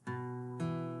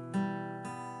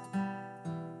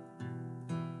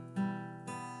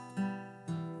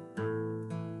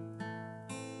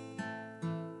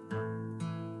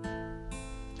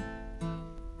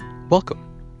Welcome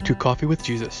to Coffee with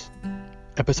Jesus,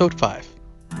 Episode 5,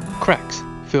 Cracks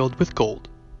Filled with Gold.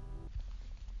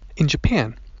 In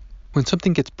Japan, when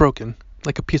something gets broken,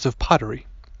 like a piece of pottery,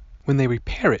 when they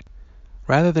repair it,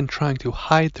 rather than trying to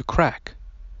hide the crack,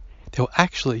 they will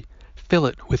actually fill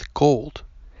it with gold.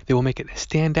 They will make it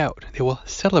stand out. They will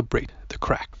celebrate the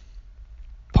crack.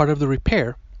 Part of the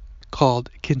repair, called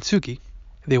kintsugi,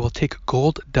 they will take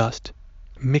gold dust,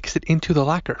 mix it into the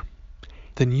lacquer,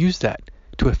 then use that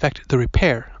to effect the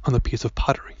repair on the piece of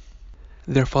pottery.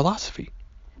 Their philosophy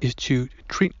is to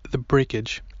treat the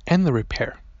breakage and the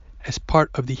repair as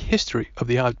part of the history of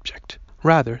the object,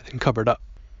 rather than covered up.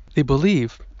 They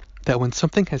believe that when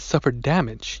something has suffered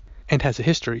damage and has a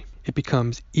history, it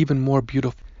becomes even more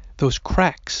beautiful. Those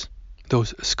cracks,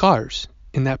 those scars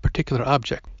in that particular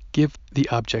object give the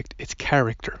object its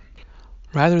character.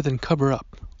 Rather than cover up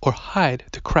or hide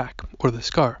the crack or the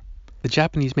scar, the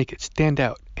Japanese make it stand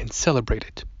out and celebrate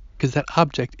it, because that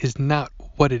object is not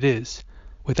what it is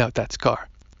without that scar.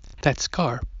 That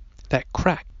scar, that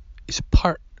crack, is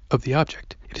part of the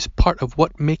object. It is part of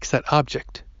what makes that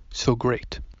object so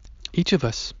great. Each of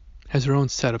us has their own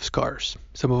set of scars.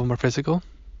 Some of them are physical,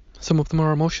 some of them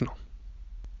are emotional.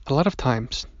 A lot of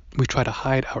times, we try to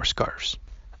hide our scars.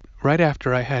 Right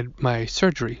after I had my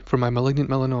surgery for my malignant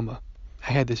melanoma,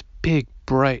 I had this big,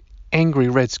 bright, angry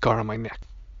red scar on my neck.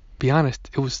 To be honest,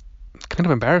 it was kind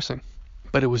of embarrassing,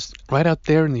 but it was right out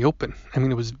there in the open. I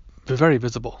mean, it was very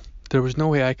visible. There was no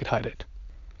way I could hide it.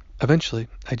 Eventually,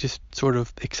 I just sort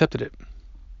of accepted it.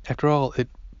 After all, it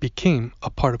became a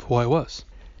part of who I was.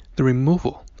 The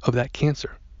removal of that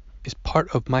cancer is part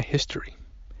of my history,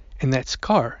 and that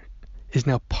scar is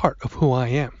now part of who I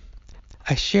am.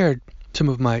 I shared some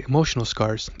of my emotional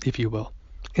scars, if you will,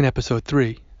 in episode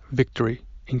 3, Victory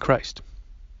in Christ.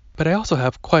 But I also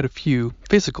have quite a few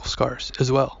physical scars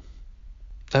as well.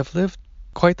 I've lived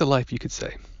quite the life, you could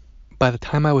say. By the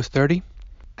time I was 30,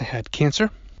 I had cancer,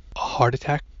 a heart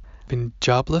attack, been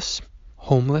jobless,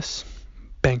 homeless,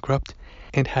 bankrupt,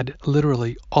 and had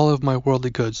literally all of my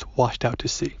worldly goods washed out to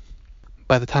sea.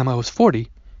 By the time I was 40,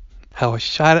 I was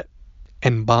shot at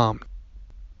and bombed.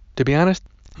 To be honest,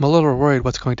 I'm a little worried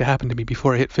what's going to happen to me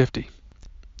before I hit 50.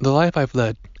 The life I've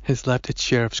led has left its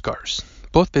share of scars,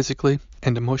 both physically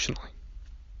and emotionally.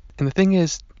 And the thing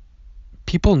is,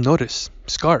 people notice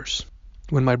scars.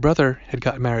 When my brother had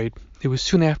got married, it was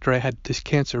soon after I had this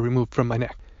cancer removed from my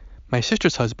neck. My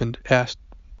sister's husband asked,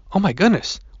 "Oh my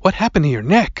goodness, what happened to your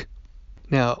neck?"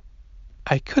 Now,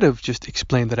 I could have just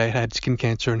explained that I had skin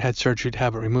cancer and had surgery to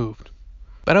have it removed.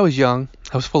 But I was young,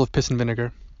 I was full of piss and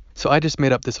vinegar, so I just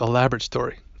made up this elaborate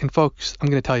story. And folks, I'm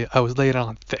going to tell you, I was laying it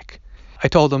on thick. I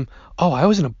told him, "Oh, I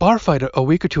was in a bar fight a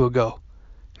week or two ago."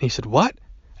 And he said, "What?"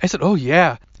 I said, "Oh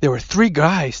yeah, there were 3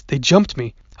 guys. They jumped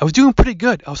me. I was doing pretty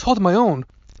good. I was holding my own.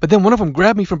 But then one of them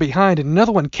grabbed me from behind and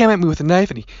another one came at me with a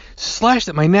knife and he slashed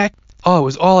at my neck. Oh, it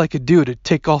was all I could do to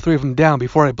take all 3 of them down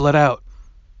before I bled out."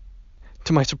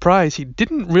 To my surprise, he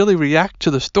didn't really react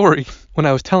to the story when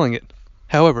I was telling it.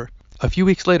 However, a few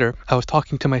weeks later, I was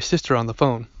talking to my sister on the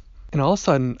phone, and all of a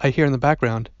sudden I hear in the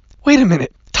background, "Wait a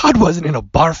minute, Todd wasn't in a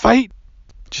bar fight."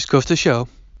 Just goes to show,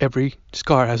 every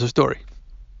scar has a story.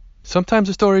 Sometimes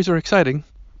the stories are exciting,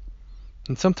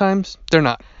 and sometimes they're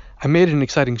not. I made an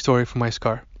exciting story for my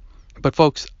scar. But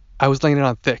folks, I was laying it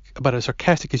on thick, about as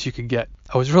sarcastic as you could get.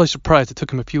 I was really surprised it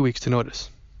took him a few weeks to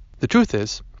notice. The truth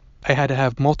is, I had to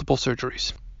have multiple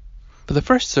surgeries. For the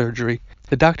first surgery,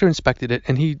 the doctor inspected it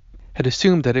and he had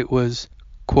assumed that it was,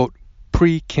 quote,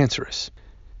 precancerous.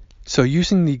 So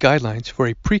using the guidelines for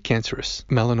a precancerous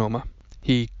melanoma,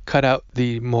 he cut out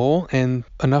the mole and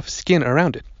enough skin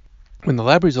around it. When the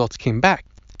lab results came back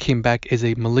as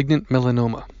a malignant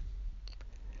melanoma.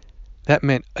 That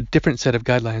meant a different set of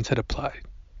guidelines had applied.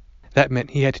 That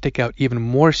meant he had to take out even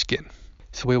more skin.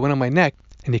 So he went on my neck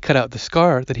and he cut out the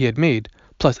scar that he had made,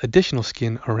 plus additional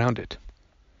skin around it.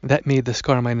 That made the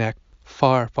scar on my neck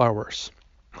far, far worse.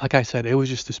 Like I said, it was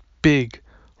just this big,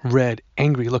 red,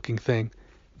 angry looking thing.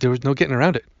 There was no getting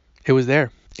around it. It was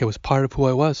there. It was part of who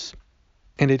I was.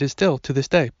 And it is still, to this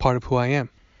day, part of who I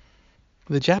am.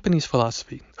 The Japanese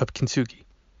philosophy of kintsugi,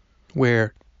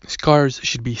 where scars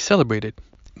should be celebrated,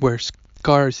 where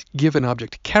scars give an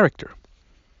object character,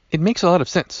 it makes a lot of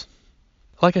sense.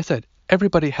 Like I said,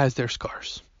 everybody has their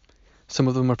scars. Some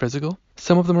of them are physical,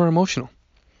 some of them are emotional,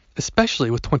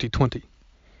 especially with 2020.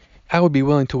 I would be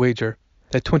willing to wager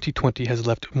that 2020 has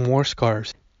left more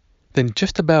scars than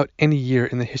just about any year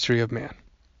in the history of man.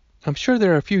 I'm sure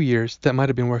there are a few years that might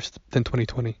have been worse than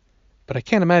 2020, but I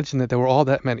can't imagine that there were all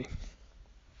that many.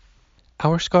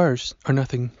 Our scars are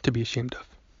nothing to be ashamed of,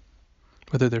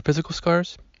 whether they're physical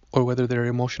scars or whether they're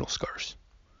emotional scars.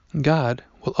 God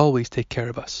will always take care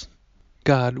of us.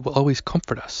 God will always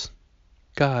comfort us.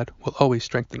 God will always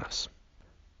strengthen us.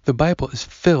 The Bible is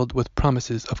filled with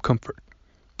promises of comfort,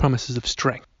 promises of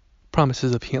strength,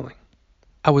 promises of healing.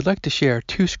 I would like to share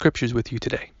 2 scriptures with you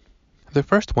today. The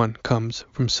first one comes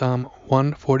from Psalm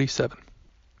 147.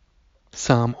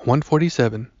 Psalm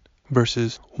 147,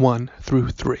 verses 1 through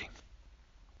 3.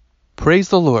 Praise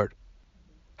the Lord!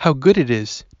 How good it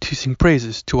is to sing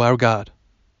praises to our God!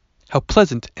 How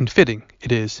pleasant and fitting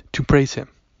it is to praise Him!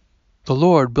 The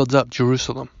Lord builds up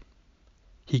Jerusalem.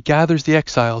 He gathers the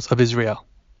exiles of Israel.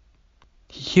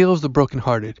 He heals the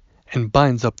brokenhearted and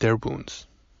binds up their wounds.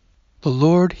 The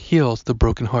Lord heals the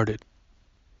brokenhearted.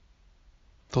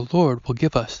 The Lord will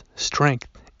give us strength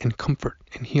and comfort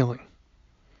and healing.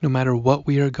 No matter what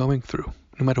we are going through,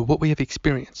 no matter what we have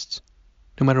experienced,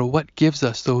 no matter what gives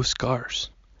us those scars,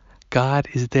 God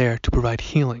is there to provide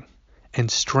healing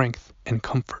and strength and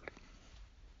comfort.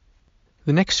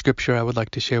 The next scripture I would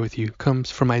like to share with you comes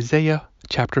from Isaiah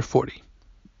chapter 40.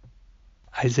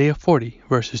 Isaiah 40,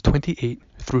 verses 28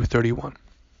 through 31.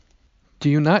 Do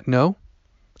you not know?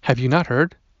 Have you not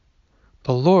heard?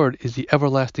 The Lord is the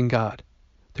everlasting God,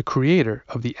 the creator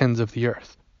of the ends of the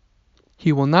earth.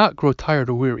 He will not grow tired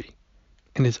or weary,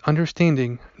 and his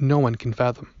understanding no one can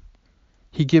fathom.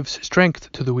 He gives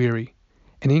strength to the weary,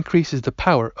 and increases the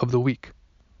power of the weak.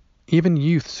 Even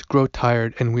youths grow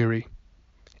tired and weary,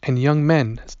 and young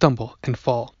men stumble and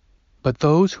fall. But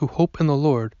those who hope in the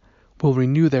Lord will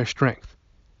renew their strength.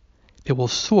 They will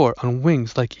soar on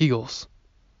wings like eagles.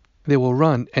 They will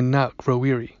run and not grow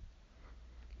weary.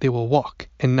 They will walk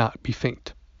and not be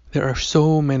faint. There are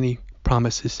so many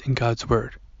promises in God's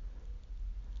Word.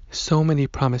 So many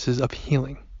promises of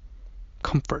healing,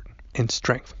 comfort, and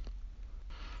strength.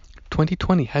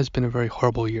 2020 has been a very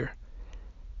horrible year.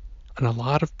 And a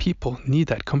lot of people need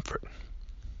that comfort.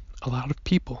 A lot of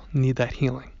people need that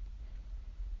healing.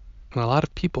 And a lot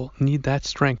of people need that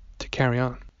strength to carry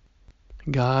on.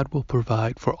 God will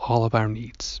provide for all of our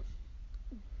needs.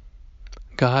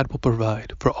 God will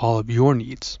provide for all of your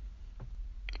needs.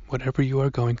 Whatever you are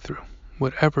going through,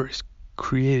 whatever is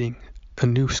creating a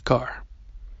new scar,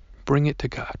 bring it to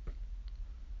God.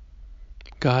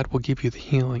 God will give you the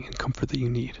healing and comfort that you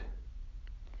need.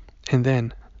 And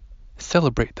then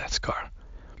celebrate that scar,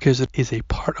 because it is a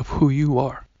part of who you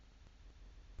are.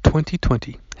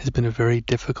 2020 has been a very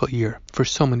difficult year for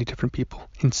so many different people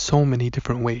in so many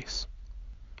different ways.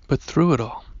 But through it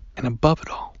all and above it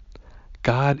all,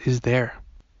 God is there.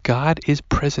 God is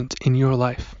present in your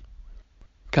life.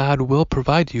 God will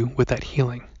provide you with that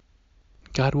healing.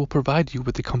 God will provide you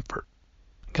with the comfort.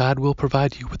 God will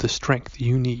provide you with the strength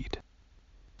you need.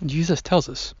 Jesus tells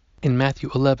us in Matthew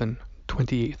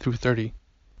 11:28 through 30,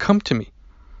 "Come to me,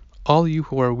 all you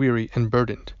who are weary and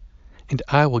burdened, and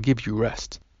I will give you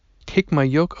rest. Take my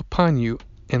yoke upon you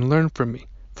and learn from me,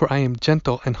 for I am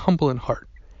gentle and humble in heart,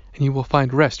 and you will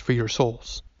find rest for your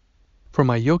souls. For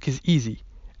my yoke is easy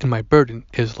and my burden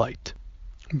is light."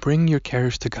 Bring your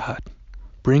cares to God.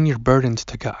 Bring your burdens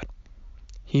to God.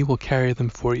 He will carry them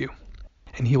for you,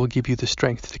 and He will give you the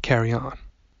strength to carry on.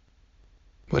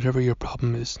 Whatever your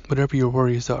problem is, whatever your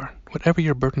worries are, whatever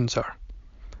your burdens are,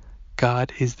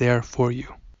 God is there for you.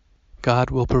 God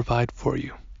will provide for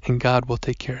you, and God will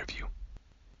take care of you.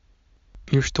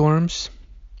 Your storms,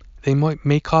 they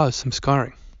may cause some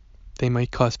scarring. They may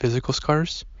cause physical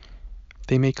scars.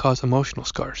 They may cause emotional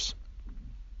scars.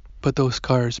 But those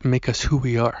scars make us who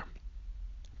we are.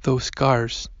 Those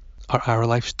scars are our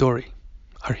life story,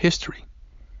 our history.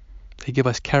 They give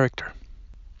us character.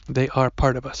 They are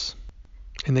part of us,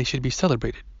 and they should be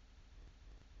celebrated.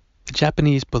 The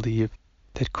Japanese believe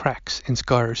that cracks and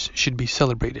scars should be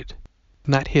celebrated,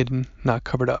 not hidden, not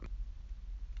covered up.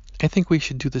 I think we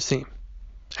should do the same.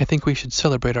 I think we should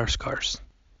celebrate our scars.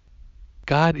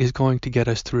 God is going to get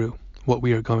us through what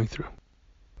we are going through.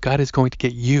 God is going to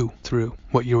get you through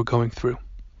what you are going through.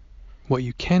 What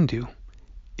you can do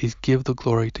is give the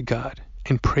glory to God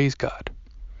and praise God.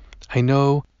 I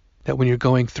know that when you're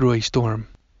going through a storm,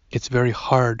 it's very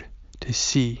hard to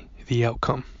see the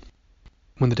outcome.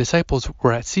 When the disciples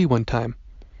were at sea one time,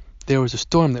 there was a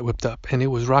storm that whipped up and it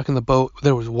was rocking the boat.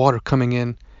 There was water coming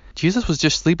in. Jesus was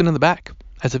just sleeping in the back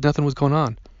as if nothing was going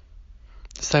on.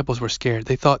 The disciples were scared.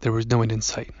 They thought there was no end in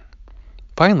sight.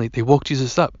 Finally, they woke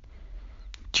Jesus up.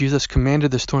 Jesus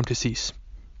commanded the storm to cease,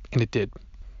 and it did.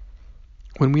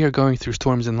 When we are going through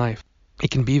storms in life, it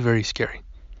can be very scary.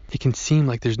 It can seem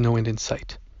like there's no end in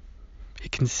sight.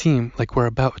 It can seem like we're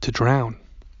about to drown.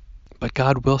 But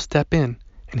God will step in,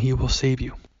 and He will save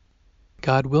you.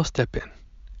 God will step in,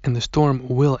 and the storm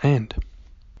will end.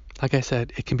 Like I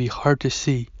said, it can be hard to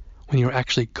see when you're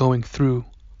actually going through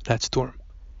that storm.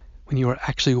 When you are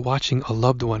actually watching a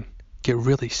loved one get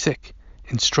really sick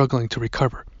and struggling to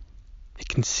recover, it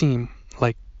can seem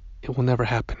like it will never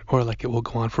happen or like it will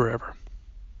go on forever.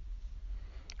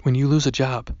 When you lose a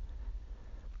job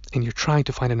and you're trying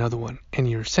to find another one and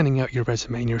you're sending out your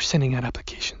resume and you're sending out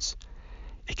applications,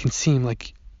 it can seem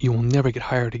like you will never get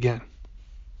hired again.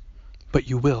 But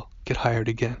you will get hired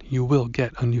again. You will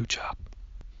get a new job.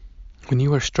 When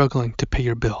you are struggling to pay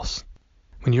your bills,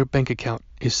 when your bank account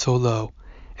is so low,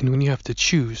 and when you have to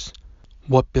choose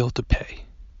what bill to pay,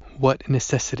 what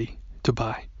necessity to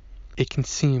buy, it can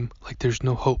seem like there's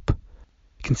no hope.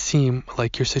 It can seem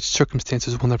like your such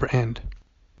circumstances will never end.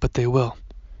 But they will,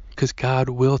 because God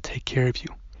will take care of you.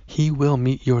 He will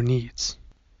meet your needs.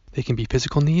 They can be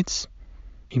physical needs,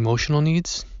 emotional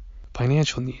needs,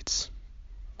 financial needs.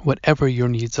 Whatever your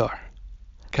needs are,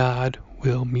 God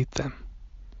will meet them.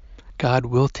 God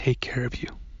will take care of you.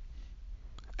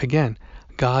 Again,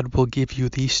 God will give you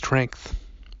the strength,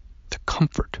 the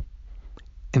comfort,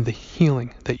 and the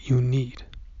healing that you need.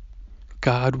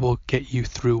 God will get you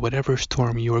through whatever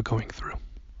storm you are going through.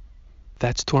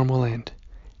 That storm will end,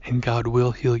 and God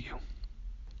will heal you.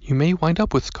 You may wind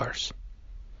up with scars,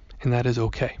 and that is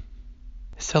okay.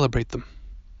 Celebrate them.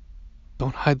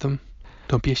 Don't hide them.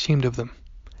 Don't be ashamed of them.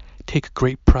 Take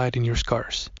great pride in your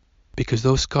scars, because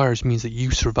those scars means that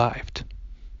you survived.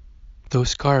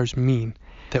 Those scars mean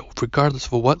that regardless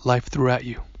of what life threw at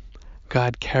you,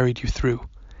 God carried you through,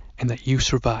 and that you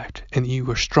survived, and you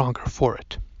were stronger for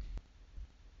it.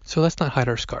 So let's not hide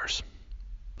our scars.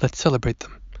 Let's celebrate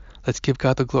them. Let's give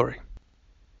God the glory.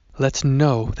 Let's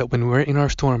know that when we're in our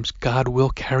storms, God will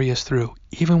carry us through,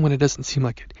 even when it doesn't seem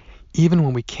like it, even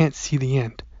when we can't see the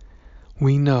end.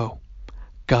 We know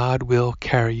God will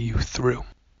carry you through.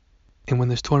 And when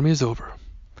the storm is over,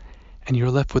 and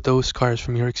you're left with those scars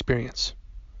from your experience,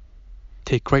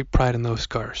 take great pride in those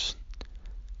scars,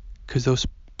 because those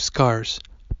scars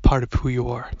are part of who you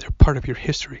are. They're part of your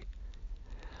history.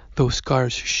 Those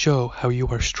scars show how you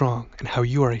are strong and how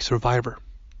you are a survivor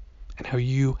and how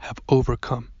you have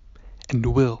overcome and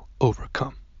will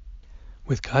overcome.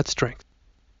 With God's strength,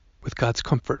 with God's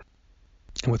comfort,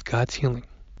 and with God's healing,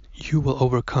 you will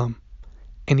overcome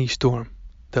any storm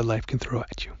that life can throw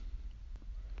at you.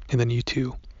 And then you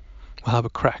too will have a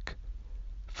crack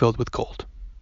filled with gold.